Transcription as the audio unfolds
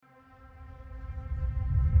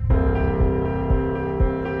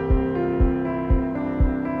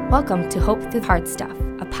Welcome to Hope Through Hard Stuff,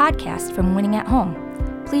 a podcast from Winning at Home.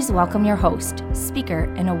 Please welcome your host,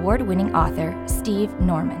 speaker, and award-winning author, Steve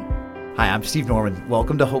Norman. Hi, I'm Steve Norman.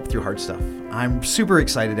 Welcome to Hope Through Hard Stuff. I'm super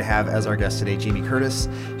excited to have as our guest today Jamie Curtis.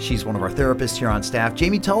 She's one of our therapists here on staff.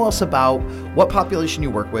 Jamie, tell us about what population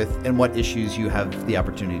you work with and what issues you have the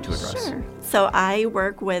opportunity to address. Sure. So I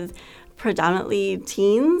work with predominantly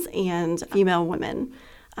teens and female women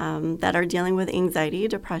that are dealing with anxiety,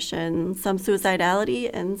 depression, some suicidality,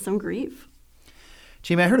 and some grief.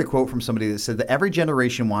 Jamie, I heard a quote from somebody that said that every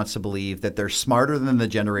generation wants to believe that they're smarter than the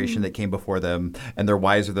generation that came before them and they're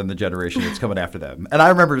wiser than the generation that's coming after them. And I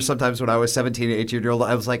remember sometimes when I was 17 and 18-year-old,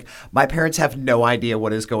 I was like, my parents have no idea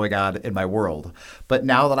what is going on in my world. But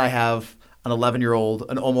now that I have an 11-year-old,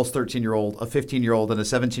 an almost 13-year-old, a 15-year-old, and a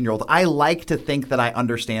 17-year-old, I like to think that I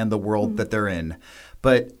understand the world that they're in.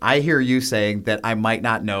 But I hear you saying that I might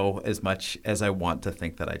not know as much as I want to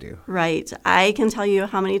think that I do. Right. I can tell you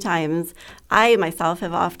how many times I myself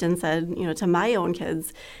have often said, to my own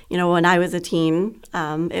kids, when I was a teen,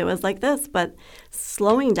 it was like this. But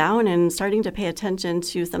slowing down and starting to pay attention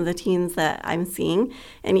to some of the teens that I'm seeing,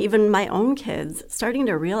 and even my own kids, starting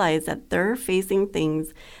to realize that they're facing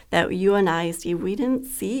things that you and I, Steve, we didn't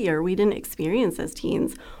see or we didn't experience as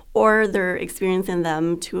teens, or they're experiencing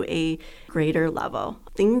them to a greater level.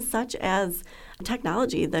 Things such as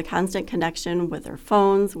technology, the constant connection with their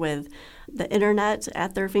phones, with the internet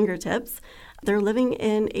at their fingertips. They're living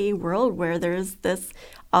in a world where there's this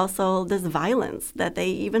violence that they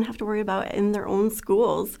even have to worry about in their own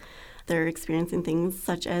schools. They're experiencing things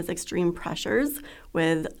such as extreme pressures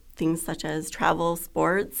with things such as travel,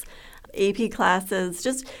 sports, AP classes,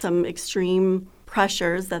 just some extreme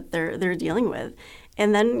pressures that they're dealing with.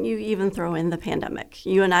 And then you even throw in the pandemic.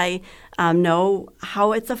 You and I know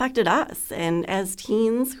how it's affected us. And as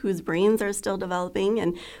teens whose brains are still developing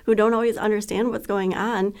and who don't always understand what's going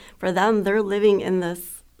on, for them, they're living in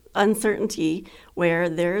this uncertainty where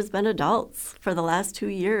there's been adults for the last 2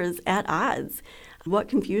 years at odds. What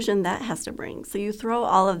confusion that has to bring. So you throw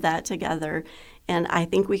all of that together, and I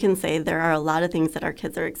think we can say there are a lot of things that our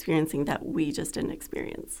kids are experiencing that we just didn't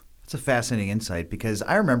experience. It's a fascinating insight because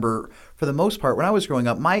I remember, for the most part, when I was growing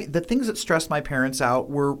up, the things that stressed my parents out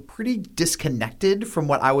were pretty disconnected from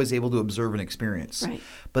what I was able to observe and experience. Right.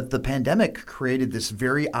 But the pandemic created this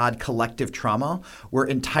very odd collective trauma where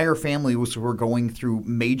entire families were going through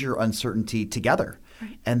major uncertainty together.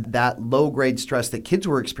 Right. And that low-grade stress that kids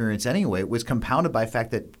were experiencing anyway was compounded by the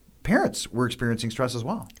fact that parents were experiencing stress as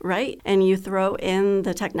well. Right. And you throw in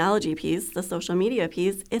the technology piece, the social media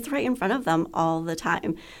piece, it's right in front of them all the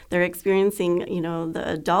time. They're experiencing, the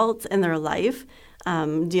adults in their life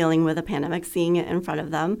dealing with a pandemic, seeing it in front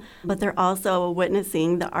of them. But they're also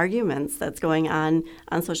witnessing the arguments that's going on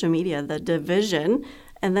social media, the division,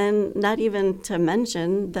 and then not even to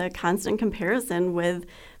mention the constant comparison with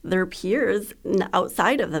their peers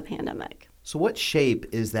outside of the pandemic. So what shape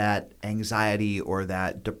is that anxiety or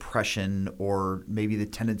that depression or maybe the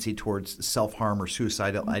tendency towards self-harm or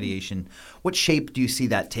suicidal ideation, what shape do you see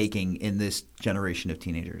that taking in this generation of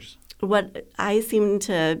teenagers? What I seem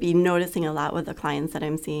to be noticing a lot with the clients that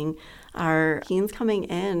I'm seeing are teens coming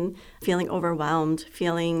in feeling overwhelmed,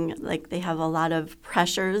 feeling like they have a lot of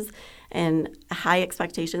pressures and high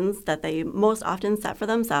expectations that they most often set for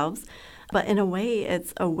themselves. But in a way,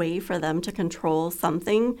 it's a way for them to control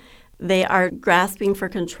something. They are grasping for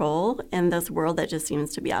control in this world that just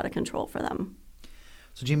seems to be out of control for them.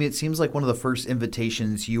 So, Jamie, it seems like one of the first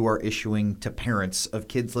invitations you are issuing to parents of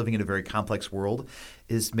kids living in a very complex world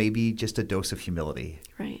is maybe just a dose of humility.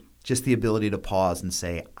 Right. Just the ability to pause and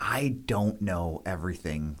say, I don't know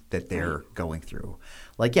everything that they're going through.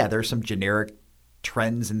 Like, yeah, there are some generic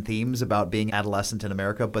trends and themes about being adolescent in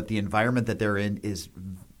America, but the environment that they're in is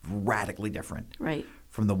radically different. Right.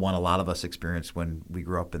 From the one a lot of us experienced when we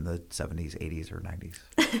grew up in the 70s, 80s, or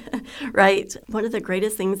 90s. Right. One of the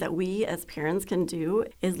greatest things that we as parents can do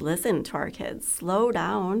is listen to our kids. Slow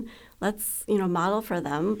down. Let's, model for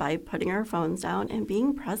them by putting our phones down and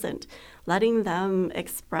being present, letting them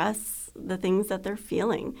express the things that they're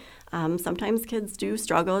feeling. Sometimes kids do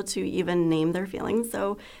struggle to even name their feelings,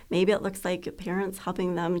 so maybe it looks like parents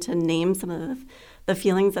helping them to name some of the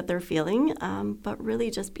feelings that they're feeling, but really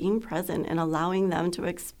just being present and allowing them to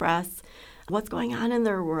express what's going on in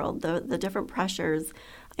their world, the different pressures,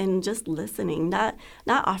 and just listening, not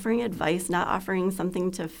offering advice, not offering something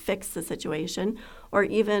to fix the situation, or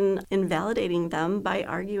even invalidating them by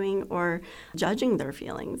arguing or judging their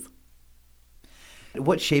feelings.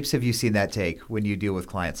 What shapes have you seen that take when you deal with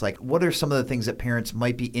clients? Like, what are some of the things that parents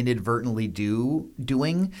might be inadvertently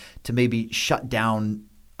doing to maybe shut down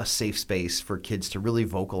a safe space for kids to really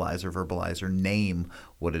vocalize or verbalize or name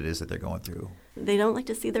what it is that they're going through? They don't like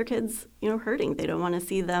to see their kids, hurting. They don't want to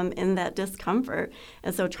see them in that discomfort.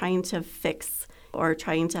 And so trying to fix or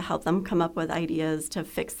trying to help them come up with ideas to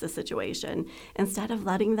fix the situation instead of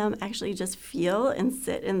letting them actually just feel and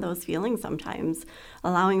sit in those feelings sometimes,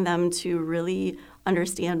 allowing them to really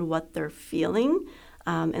understand what they're feeling.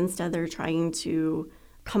 Instead, they're trying to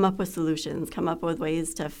come up with solutions, come up with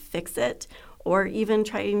ways to fix it, or even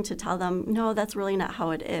trying to tell them, no, that's really not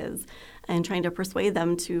how it is, and trying to persuade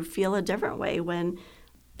them to feel a different way when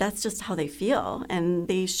that's just how they feel, and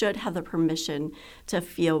they should have the permission to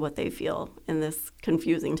feel what they feel in this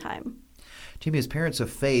confusing time. Jamie, as parents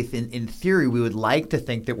of faith, in theory, we would like to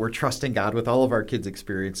think that we're trusting God with all of our kids'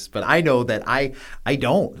 experiences, but I know that I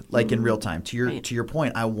don't, in real time. To your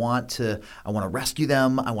point, I want to rescue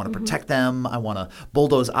them, I want to protect them, I want to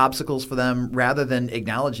bulldoze obstacles for them, rather than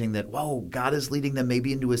acknowledging that, whoa, God is leading them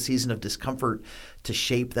maybe into a season of discomfort to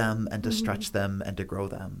shape them and to stretch them and to grow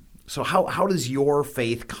them. So how does your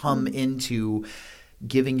faith come into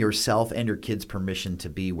giving yourself and your kids permission to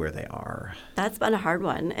be where they are? That's been a hard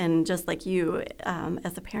one. And just like you,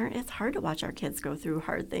 as a parent, it's hard to watch our kids go through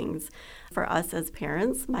hard things. For us as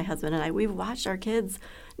parents, my husband and I, we've watched our kids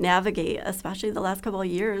navigate, especially the last couple of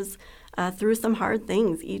years, through some hard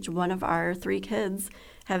things. Each one of our 3 kids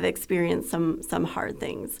have experienced some hard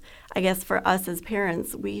things. I guess for us as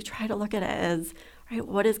parents, we try to look at it as, right,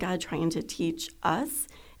 what is God trying to teach us?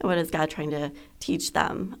 And what is God trying to teach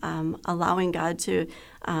them? Allowing God to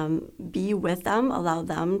be with them, allow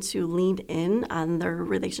them to lean in on their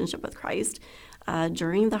relationship with Christ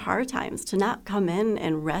during the hard times, to not come in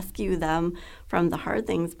and rescue them from the hard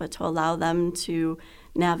things, but to allow them to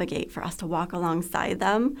navigate, for us to walk alongside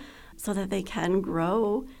them so that they can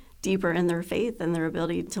grow deeper in their faith and their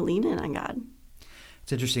ability to lean in on God.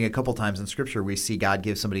 It's interesting, a couple times in Scripture we see God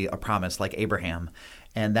give somebody a promise like Abraham,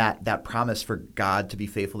 and that promise for God to be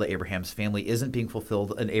faithful to Abraham's family isn't being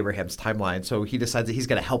fulfilled in Abraham's timeline, so he decides that he's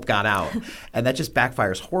going to help God out, and that just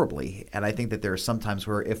backfires horribly. And I think that there are some times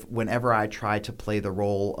where whenever I try to play the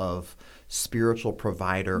role of spiritual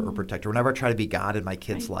provider or protector, whenever I try to be God in my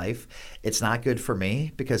kid's life, it's not good for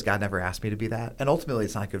me because God never asked me to be that. And ultimately,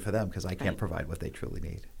 it's not good for them because I can't provide what they truly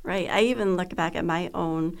need. Right. I even look back at my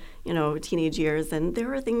own, teenage years, and there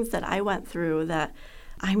were things that I went through that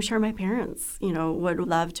I'm sure my parents, would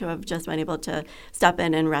love to have just been able to step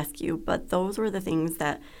in and rescue. But those were the things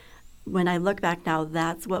that, when I look back now,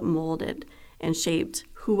 that's what molded and shaped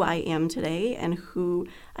who I am today and who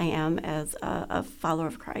I am as a follower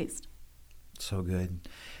of Christ. So good.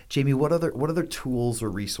 Jamie, what other tools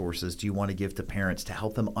or resources do you want to give to parents to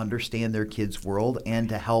help them understand their kids' world and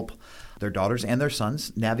to help their daughters and their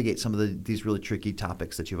sons navigate some of these really tricky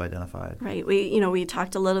topics that you've identified? Right. We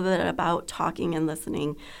talked a little bit about talking and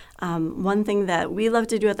listening. One thing that we love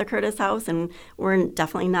to do at the Curtis House, and we're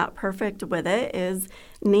definitely not perfect with it, is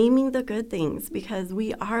naming the good things, because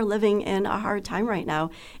we are living in a hard time right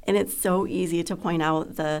now, and it's so easy to point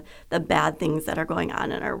out the bad things that are going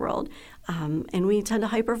on in our world. And we tend to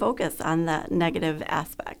hyper-focus on that negative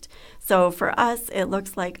aspect. So for us, it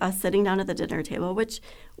looks like us sitting down at the dinner table, which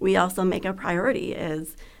we also make a priority,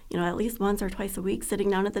 is at least once or twice a week sitting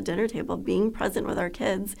down at the dinner table, being present with our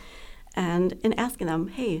kids, and asking them,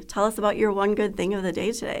 hey, tell us about your one good thing of the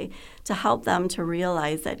day today, to help them to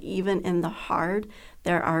realize that even in the hard,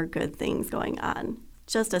 there are good things going on.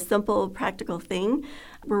 Just a simple, practical thing.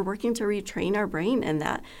 We're working to retrain our brain in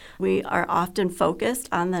that. We are often focused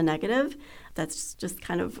on the negative. That's just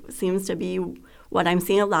kind of seems to be what I'm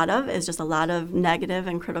seeing a lot of, is just a lot of negative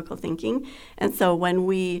and critical thinking. And so when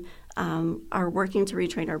we are working to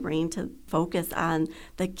retrain our brain to focus on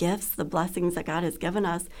the gifts, the blessings that God has given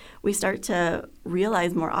us, we start to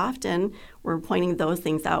realize more often we're pointing those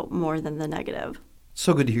things out more than the negative.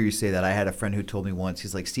 So good to hear you say that. I had a friend who told me once,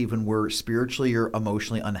 he's like, Steve, when we're spiritually or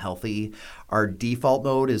emotionally unhealthy, our default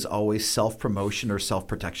mode is always self-promotion or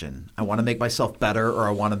self-protection. I want to make myself better, or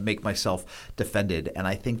I want to make myself defended. And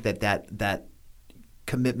I think that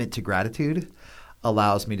commitment to gratitude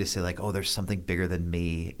allows me to say, like, oh, there's something bigger than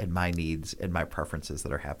me and my needs and my preferences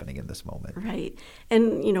that are happening in this moment. Right.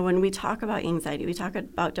 And, when we talk about anxiety, we talk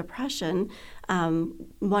about depression,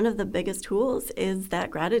 one of the biggest tools is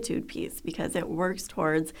that gratitude piece, because it works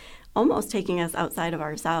towards almost taking us outside of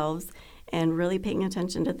ourselves and really paying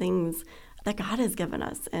attention to things that God has given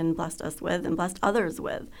us and blessed us with and blessed others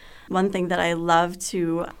with. One thing that I love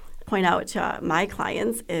to point out to my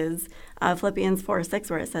clients is Philippians 4:6,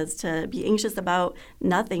 where it says to be anxious about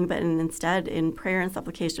nothing, but instead in prayer and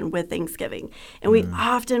supplication with thanksgiving. And we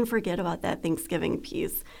often forget about that Thanksgiving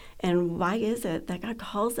piece. And why is it that God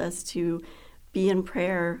calls us to be in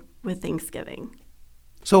prayer with thanksgiving.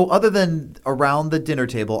 So other than around the dinner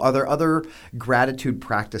table, are there other gratitude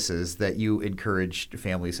practices that you encourage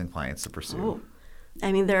families and clients to pursue? Oh.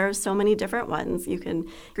 I mean, there are so many different ones. You can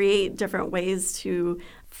create different ways to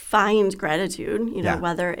find gratitude,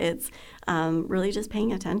 whether it's really just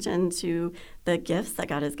paying attention to the gifts that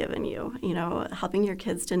God has given you, helping your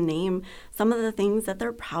kids to name some of the things that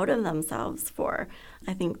they're proud of themselves for.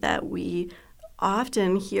 I think that we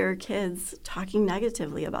often hear kids talking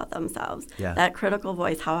negatively about themselves. Yeah. That critical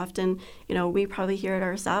voice, how often, we probably hear it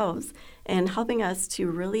ourselves, and helping us to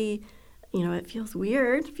really, it feels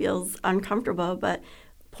weird, feels uncomfortable, but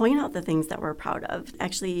point out the things that we're proud of.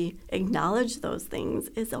 Actually acknowledge those things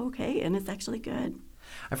is okay, and it's actually good.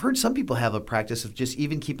 I've heard some people have a practice of just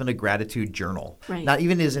even keeping a gratitude journal. Right. Not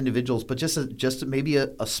even as individuals, but just maybe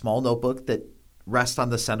a small notebook that rests on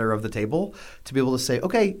the center of the table to be able to say,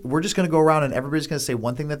 okay, we're just going to go around and everybody's going to say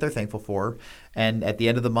one thing that they're thankful for. And at the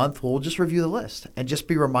end of the month, we'll just review the list and just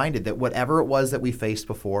be reminded that whatever it was that we faced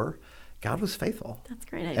before, God was faithful. That's a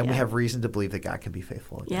great idea. And we have reason to believe that God can be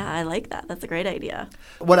faithful again. Yeah, I like that. That's a great idea.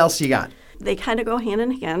 What else you got? They kind of go hand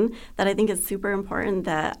in hand that I think is super important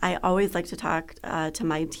that I always like to talk to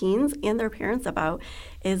my teens and their parents about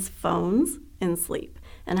is phones and sleep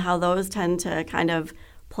and how those tend to kind of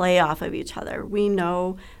play off of each other. We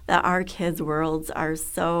know that our kids' worlds are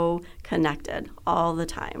so connected all the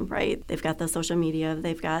time, right? They've got the social media,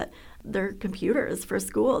 they've got their computers for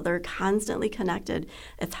school. They're constantly connected.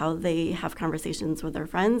 It's how they have conversations with their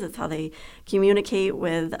friends. It's how they communicate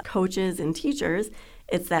with coaches and teachers.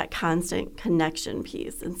 It's that constant connection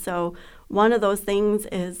piece. And so one of those things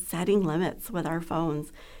is setting limits with our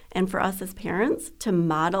phones. And for us as parents, to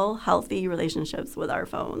model healthy relationships with our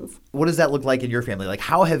phones. What does that look like in your family? Like,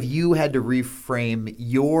 how have you had to reframe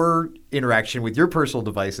your interaction with your personal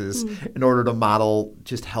devices in order to model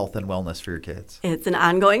just health and wellness for your kids? It's an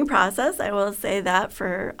ongoing process, I will say that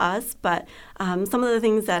for us. But some of the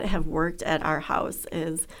things that have worked at our house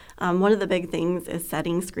is one of the big things is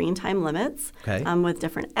setting screen time limits with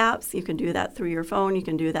different apps. You can do that through your phone. You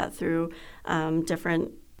can do that through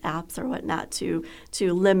different apps or whatnot to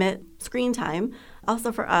limit screen time.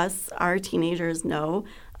 Also for us, our teenagers know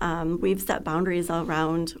we've set boundaries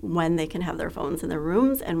around when they can have their phones in their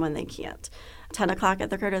rooms and when they can't. 10 o'clock at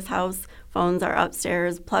the Curtis house, phones are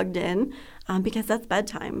upstairs plugged in because that's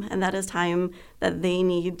bedtime, and that is time that they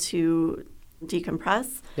need to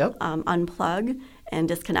decompress, unplug, and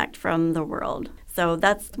disconnect from the world. So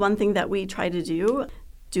that's one thing that we try to do.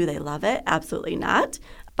 Do they love it? Absolutely not.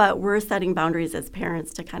 But we're setting boundaries as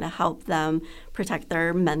parents to kind of help them protect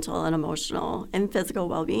their mental and emotional and physical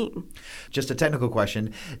well-being. Just a technical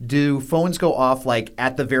question. Do phones go off like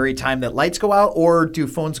at the very time that lights go out, or do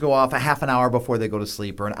phones go off a half an hour before they go to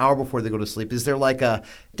sleep or an hour before they go to sleep? Is there like a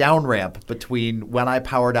down ramp between when I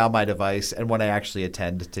power down my device and when I actually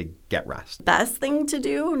attend to get rest? Best thing to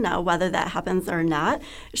do, now whether that happens or not,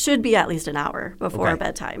 should be at least an hour before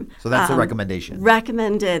bedtime. So that's the recommendation.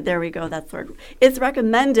 Recommended. There we go. That's the word. It's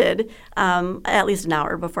recommended at least an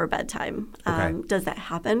hour before bedtime. Does that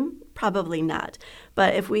happen? Probably not.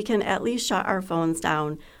 But if we can at least shut our phones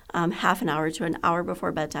down half an hour to an hour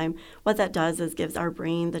before bedtime, what that does is gives our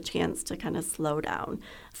brain the chance to kind of slow down.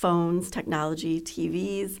 Phones, technology,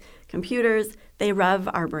 TVs, computers, they rev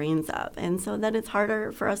our brains up. And so then it's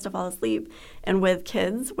harder for us to fall asleep. And with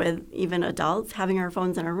kids, with even adults, having our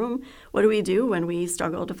phones in our room, what do we do when we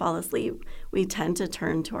struggle to fall asleep? We tend to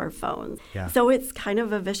turn to our phones. Yeah. So it's kind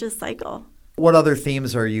of a vicious cycle. What other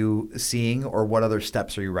themes are you seeing, or what other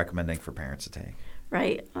steps are you recommending for parents to take?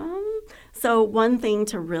 Right. So one thing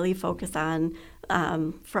to really focus on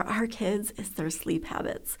for our kids is their sleep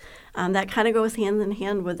habits. That kind of goes hand in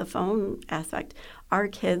hand with the phone aspect. Our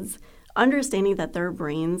kids understanding that their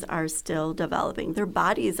brains are still developing, their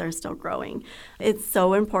bodies are still growing. It's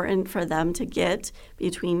so important for them to get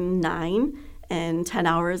between 9 and 10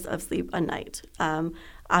 hours of sleep a night.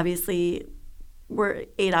 Obviously,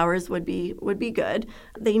 8 hours would be good.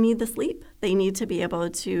 They need the sleep. They need to be able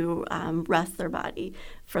to rest their body,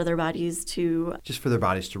 for their bodies to... Just for their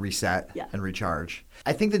bodies to reset and recharge.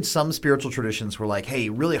 I think that some spiritual traditions were like, hey,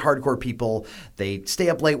 really hardcore people, they stay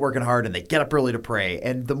up late working hard and they get up early to pray.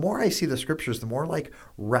 And the more I see the scriptures, the more like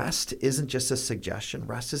rest isn't just a suggestion,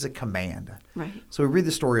 rest is a command. Right. So we read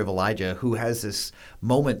the story of Elijah, who has this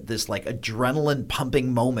moment, this like adrenaline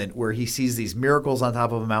pumping moment where he sees these miracles on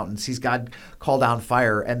top of a mountain, sees God call down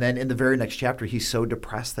fire. And then in the very next chapter, he's so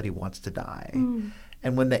depressed that he wants to die.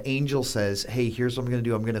 And when the angel says, hey, here's what I'm going to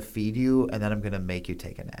do. I'm going to feed you, and then I'm going to make you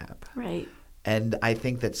take a nap. Right. And I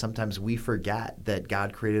think that sometimes we forget that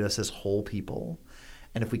God created us as whole people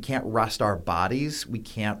And if we can't rest our bodies, we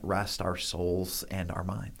can't rest our souls and our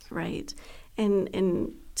minds. Right.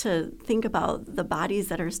 And to think about the bodies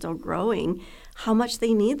that are still growing, how much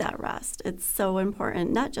they need that rest. It's so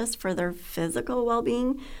important, not just for their physical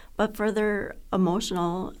well-being, but for their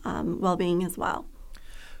emotional well-being as well.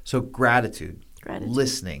 So gratitude,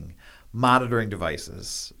 listening, monitoring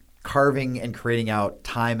devices, carving and creating out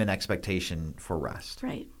time and expectation for rest.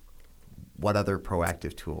 Right. What other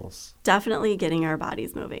proactive tools? Definitely getting our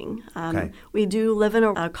bodies moving. Okay. We do live in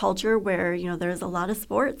a culture where, there's a lot of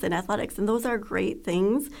sports and athletics, and those are great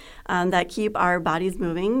things that keep our bodies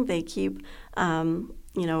moving. They keep,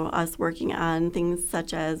 us working on things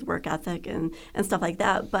such as work ethic and stuff like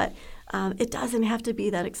that. But it doesn't have to be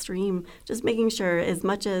that extreme. Just making sure, as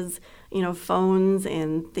much as, phones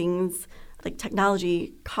and things like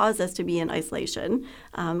technology cause us to be in isolation,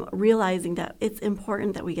 realizing that it's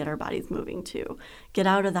important that we get our bodies moving too. Get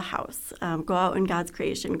out of the house, go out in God's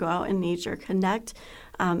creation, go out in nature, connect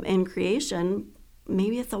in creation.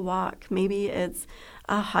 Maybe it's a walk, maybe it's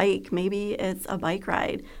a hike, maybe it's a bike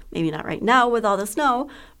ride, maybe not right now with all the snow,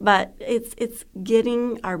 but it's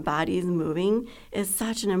getting our bodies moving is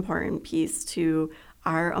such an important piece to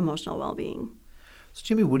our emotional well-being. So,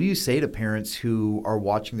 Jimmy, what do you say to parents who are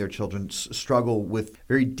watching their children struggle with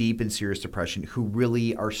very deep and serious depression, who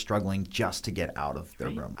really are struggling just to get out of their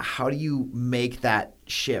room? How do you make that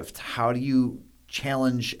shift? How do you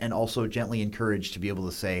challenge and also gently encourage to be able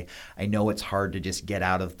to say, I know it's hard to just get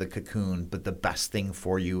out of the cocoon, but the best thing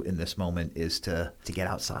for you in this moment is to get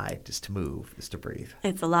outside, just to move, just to breathe?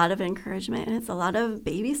 It's a lot of encouragement, and it's a lot of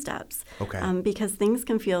baby steps. Okay. Because things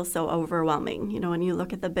can feel so overwhelming. When you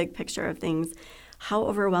look at the big picture of things, how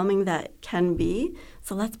overwhelming that can be.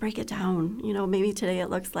 So let's break it down. Maybe today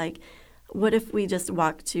it looks like, what if we just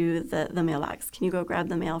walk to the mailbox? Can you go grab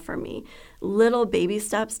the mail for me? Little baby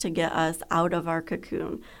steps to get us out of our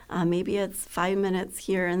cocoon. Maybe it's 5 minutes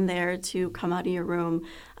here and there to come out of your room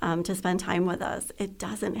to spend time with us. It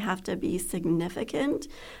doesn't have to be significant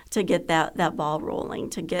to get that ball rolling,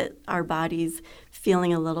 to get our bodies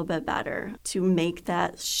feeling a little bit better, to make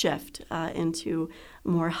that shift into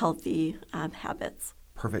more healthy habits.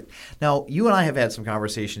 Perfect. Now, you and I have had some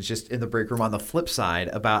conversations just in the break room on the flip side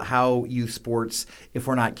about how youth sports, if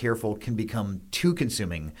we're not careful, can become too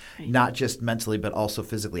consuming, not just mentally, but also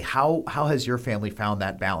physically. How has your family found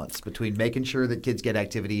that balance between making sure that kids get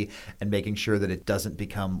activity and making sure that it doesn't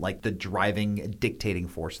become like the driving, dictating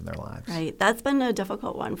force in their lives? Right. That's been a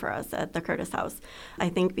difficult one for us at the Curtis House. I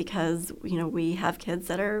think because, we have kids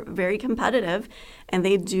that are very competitive and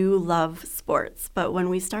they do love sports. But when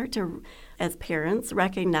we start to, as parents,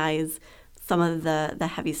 recognize some of the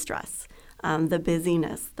heavy stress, the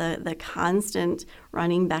busyness, the constant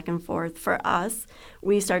running back and forth. For us,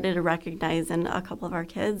 we started to recognize in a couple of our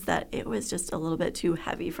kids that it was just a little bit too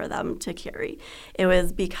heavy for them to carry. It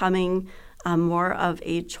was becoming more of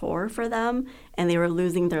a chore for them, and they were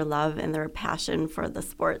losing their love and their passion for the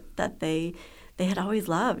sport that they had always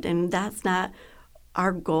loved. And that's not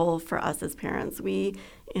our goal for us as parents. We,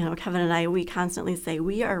 Kevin and I, we constantly say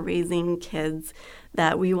we are raising kids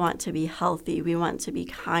that we want to be healthy, we want to be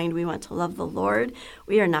kind, we want to love the Lord.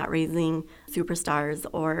 We are not raising superstars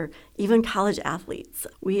or even college athletes.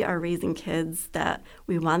 We are raising kids that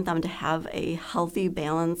we want them to have a healthy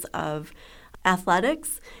balance of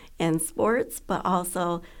athletics and sports, but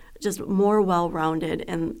also just more well-rounded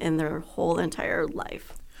in their whole entire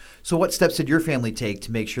life. So what steps did your family take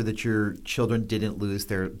to make sure that your children didn't lose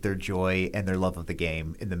their joy and their love of the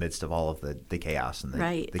game in the midst of all of the chaos and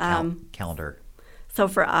the calendar? So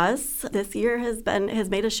for us, this year has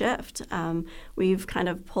made a shift. We've kind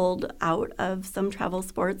of pulled out of some travel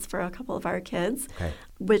sports for a couple of our kids,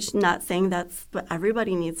 which not saying that's what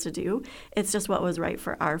everybody needs to do. It's just what was right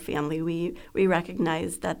for our family. We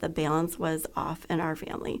recognized that the balance was off in our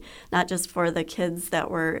family, not just for the kids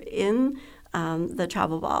that were in the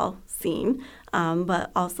travel ball scene,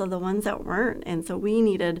 but also the ones that weren't. And so we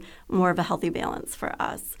needed more of a healthy balance for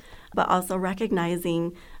us, but also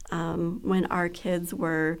recognizing when our kids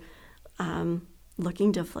were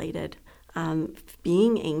looking deflated,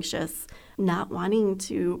 being anxious, not wanting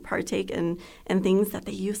to partake in things that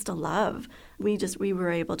they used to love. We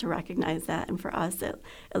were able to recognize that, and for us it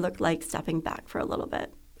looked like stepping back for a little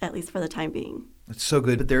bit, at least for the time being. It's so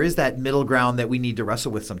good. But there is that middle ground that we need to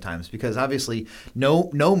wrestle with sometimes, because obviously no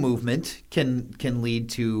movement can lead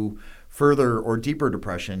to further or deeper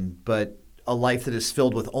depression, but a life that is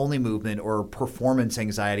filled with only movement or performance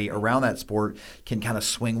anxiety around that sport can kind of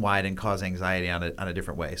swing wide and cause anxiety on a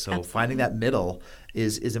different way. So Finding that middle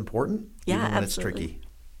is important, even when it's tricky.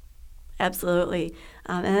 Absolutely.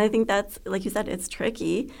 And I think that's, like you said, it's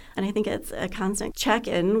tricky. And I think it's a constant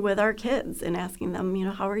check-in with our kids and asking them,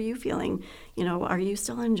 how are you feeling? Are you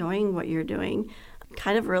still enjoying what you're doing?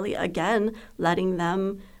 Kind of really, again, letting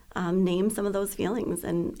them name some of those feelings.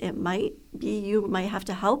 And it might be you might have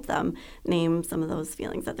to help them name some of those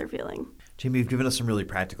feelings that they're feeling. Jamie, you've given us some really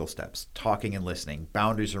practical steps: talking and listening,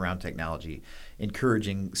 boundaries around technology,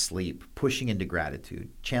 encouraging sleep, pushing into gratitude,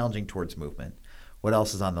 challenging towards movement. What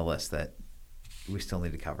else is on the list that we still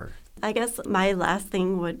need to cover? I guess my last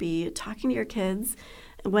thing would be talking to your kids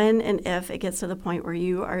when and if it gets to the point where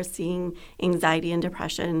you are seeing anxiety and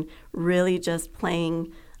depression really just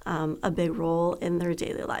playing a big role in their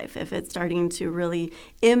daily life, if it's starting to really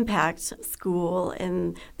impact school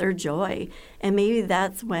and their joy. And maybe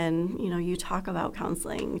that's when, you talk about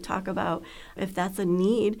counseling, talk about if that's a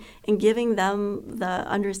need, and giving them the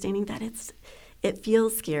understanding that it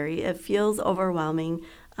feels scary, it feels overwhelming,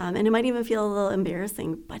 and it might even feel a little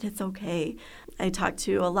embarrassing, but it's okay. I talked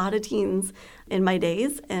to a lot of teens in my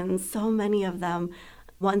days, and so many of them,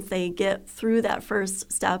 once they get through that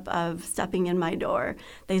first step of stepping in my door,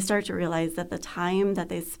 they start to realize that the time that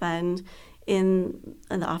they spend in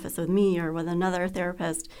the office with me or with another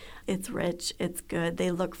therapist, it's rich, it's good.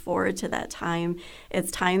 They look forward to that time.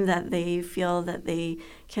 It's time that they feel that they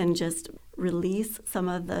can just release some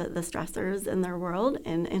of the stressors in their world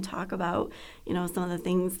and talk about, some of the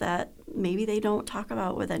things that maybe they don't talk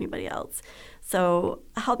about with anybody else. So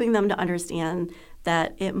helping them to understand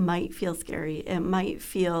that it might feel scary, it might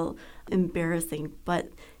feel embarrassing,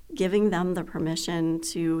 but giving them the permission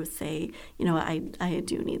to say, I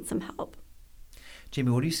do need some help.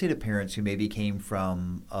 Jamie, what do you say to parents who maybe came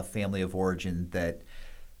from a family of origin that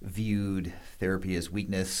viewed therapy as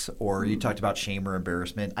weakness, or you talked about shame or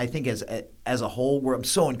embarrassment? I think as a whole, I'm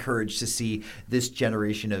so encouraged to see this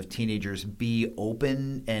generation of teenagers be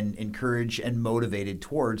open and encouraged and motivated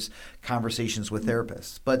towards conversations with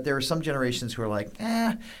therapists. But there are some generations who are like,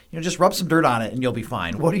 just rub some dirt on it and you'll be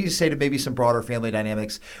fine. What do you say to maybe some broader family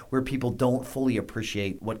dynamics where people don't fully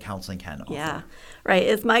appreciate what counseling can offer? Yeah, right.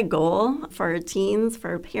 It's my goal for teens,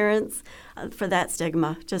 for parents, for that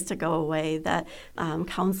stigma just to go away, that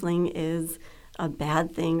counseling is a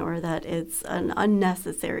bad thing or that it's an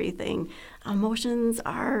unnecessary thing. Emotions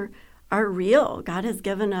are real. God has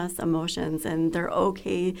given us emotions, and they're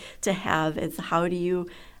okay to have. It's how do you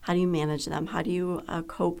manage them? How do you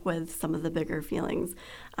cope with some of the bigger feelings?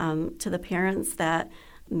 To the parents that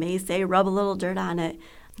may say rub a little dirt on it,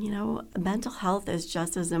 mental health is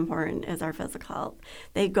just as important as our physical health.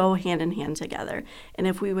 They go hand in hand together. And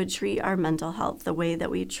if we would treat our mental health the way that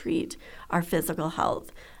we treat our physical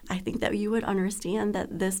health, I think that you would understand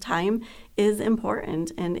that this time is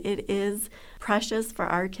important and it is precious for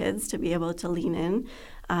our kids to be able to lean in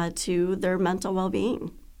to their mental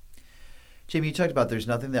well-being. Jamie, you talked about there's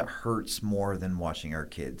nothing that hurts more than watching our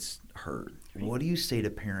kids hurt. Right. What do you say to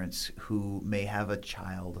parents who may have a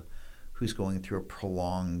child who's going through a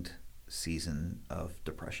prolonged season of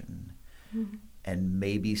depression, and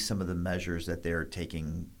maybe some of the measures that they're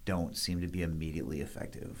taking don't seem to be immediately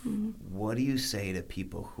effective? What do you say to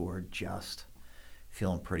people who are just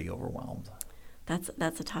feeling pretty overwhelmed? That's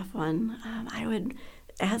a tough one. I would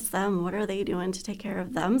ask them, what are they doing to take care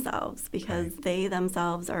of themselves? Because they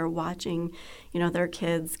themselves are watching, their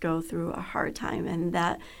kids go through a hard time, and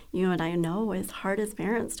that you and I know is hard as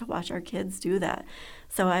parents to watch our kids do that.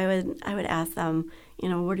 So I would ask them,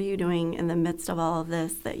 what are you doing in the midst of all of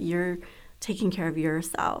this that you're taking care of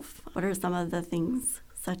yourself? What are some of the things,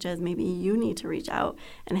 such as maybe you need to reach out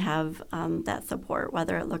and have that support,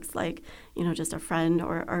 whether it looks like, just a friend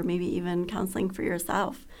or maybe even counseling for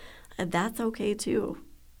yourself. That's okay too.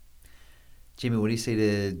 Jamie, what do you say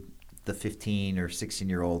to the 15 or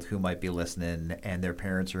 16-year-old who might be listening and their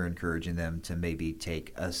parents are encouraging them to maybe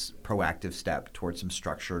take a proactive step towards some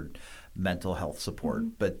structured mental health support,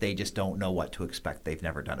 but they just don't know what to expect? They've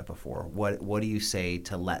never done it before. What do you say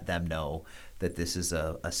to let them know that this is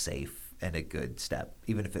a safe and a good step,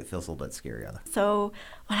 even if it feels a little bit scary on them? So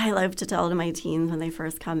what I love to tell to my teens when they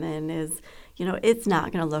first come in is, it's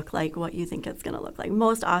not going to look like what you think it's going to look like.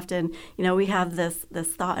 Most often, we have this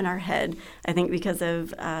thought in our head, I think because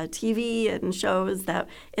of TV and shows, that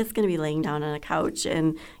it's going to be laying down on a couch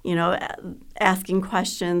and, asking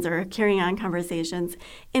questions or carrying on conversations.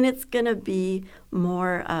 And it's going to be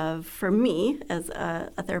more of, for me, as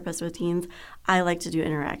a therapist with teens, I like to do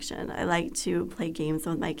interaction. I like to play games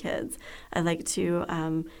with my kids. I like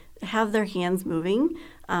to have their hands moving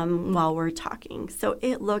while we're talking. So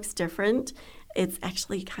it looks different. It's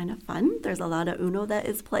actually kind of fun. There's a lot of Uno that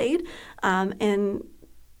is played. And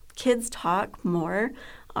kids talk more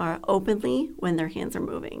openly when their hands are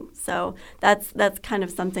moving. So that's kind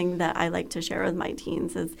of something that I like to share with my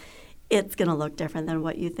teens is it's going to look different than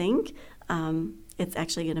what you think. It's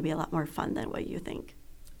actually going to be a lot more fun than what you think.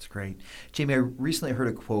 That's great. Jamie, I recently heard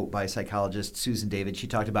a quote by psychologist Susan David. She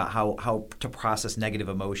talked about how to process negative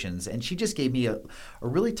emotions, and she just gave me a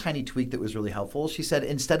really tiny tweak that was really helpful. She said,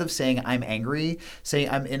 instead of saying I'm angry, say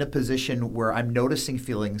I'm in a position where I'm noticing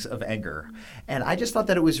feelings of anger. And I just thought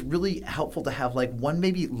that it was really helpful to have like one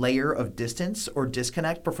maybe layer of distance or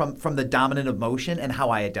disconnect from the dominant emotion and how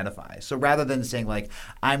I identify. So rather than saying like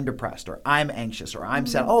I'm depressed or I'm anxious or I'm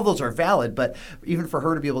sad, all those are valid, but even for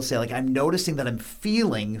her to be able to say like I'm noticing that I'm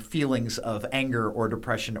feeling feelings of anger or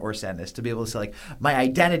depression or sadness, to be able to say like my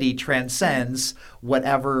identity transcends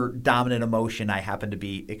whatever dominant emotion I happen to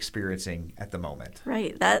be experiencing at the moment.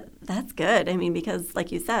 Right. That's good. I mean, because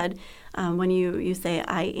like you said, when you say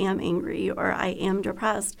I am angry or I am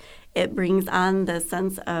depressed, it brings on the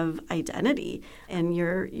sense of identity, and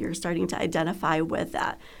you're starting to identify with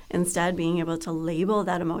that. Instead, being able to label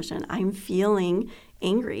that emotion, I'm feeling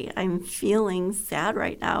angry, I'm feeling sad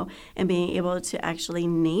right now, and being able to actually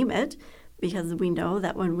name it, because we know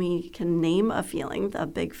that when we can name a feeling, a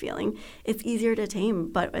big feeling, it's easier to tame,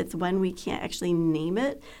 but it's when we can't actually name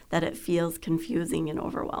it that it feels confusing and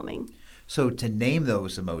overwhelming. So to name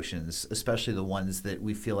those emotions, especially the ones that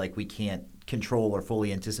we feel like we can't control or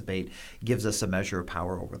fully anticipate, gives us a measure of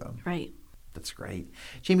power over them. Right. That's great.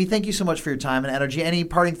 Jamie, thank you so much for your time and energy. Any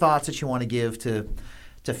parting thoughts that you want to give to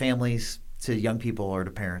families, to young people, or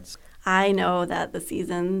to parents? I know that the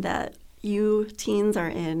season that you teens are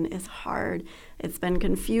in is hard. It's been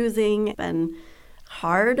confusing, it's been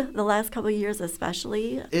hard the last couple of years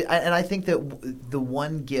especially. And I think that the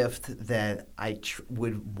one gift that I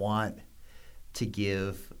would want to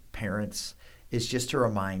give parents is just to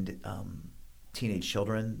remind teenage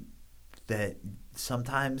children that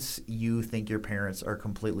sometimes you think your parents are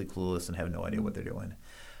completely clueless and have no idea what they're doing.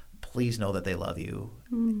 Please know that they love you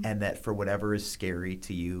and that for whatever is scary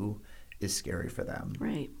to you is scary for them.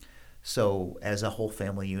 Right. So as a whole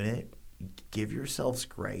family unit, give yourselves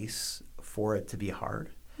grace for it to be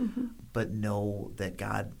hard, but know that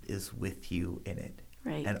God is with you in it.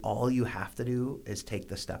 Right. And all you have to do is take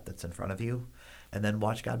the step that's in front of you and then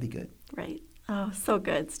watch God be good. Right. Oh, so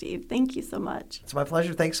good, Steve. Thank you so much. It's my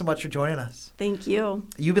pleasure. Thanks so much for joining us. Thank you.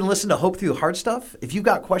 You've been listening to Hope Through Hard Stuff. If you've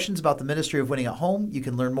got questions about the ministry of Winning at Home, you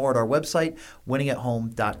can learn more at our website,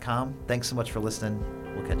 winningathome.com. Thanks so much for listening.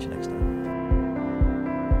 We'll catch you next time.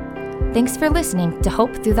 Thanks for listening to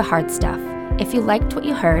Hope Through the Hard Stuff. If you liked what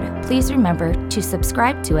you heard, please remember to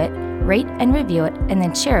subscribe to it, rate and review it, and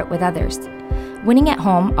then share it with others. Winning at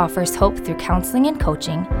Home offers hope through counseling and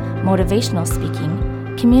coaching, motivational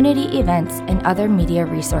speaking, community events, and other media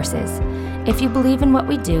resources. If you believe in what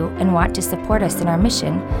we do and want to support us in our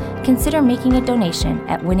mission, consider making a donation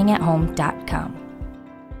at winningathome.com.